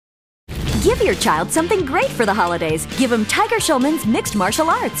Give your child something great for the holidays. Give them Tiger Schulmann's Mixed Martial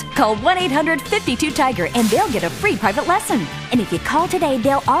Arts. Call 1-800-52-TIGER and they'll get a free private lesson. And if you call today,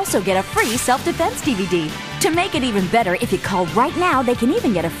 they'll also get a free self-defense DVD. To make it even better, if you call right now, they can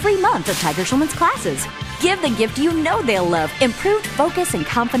even get a free month of Tiger Schulmann's classes. Give the gift you know they'll love. Improved focus and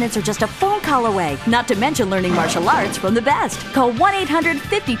confidence are just a phone call away. Not to mention learning martial arts from the best. Call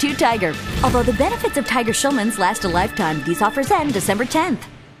 1-800-52-TIGER. Although the benefits of Tiger Schulmann's last a lifetime, these offers end December 10th.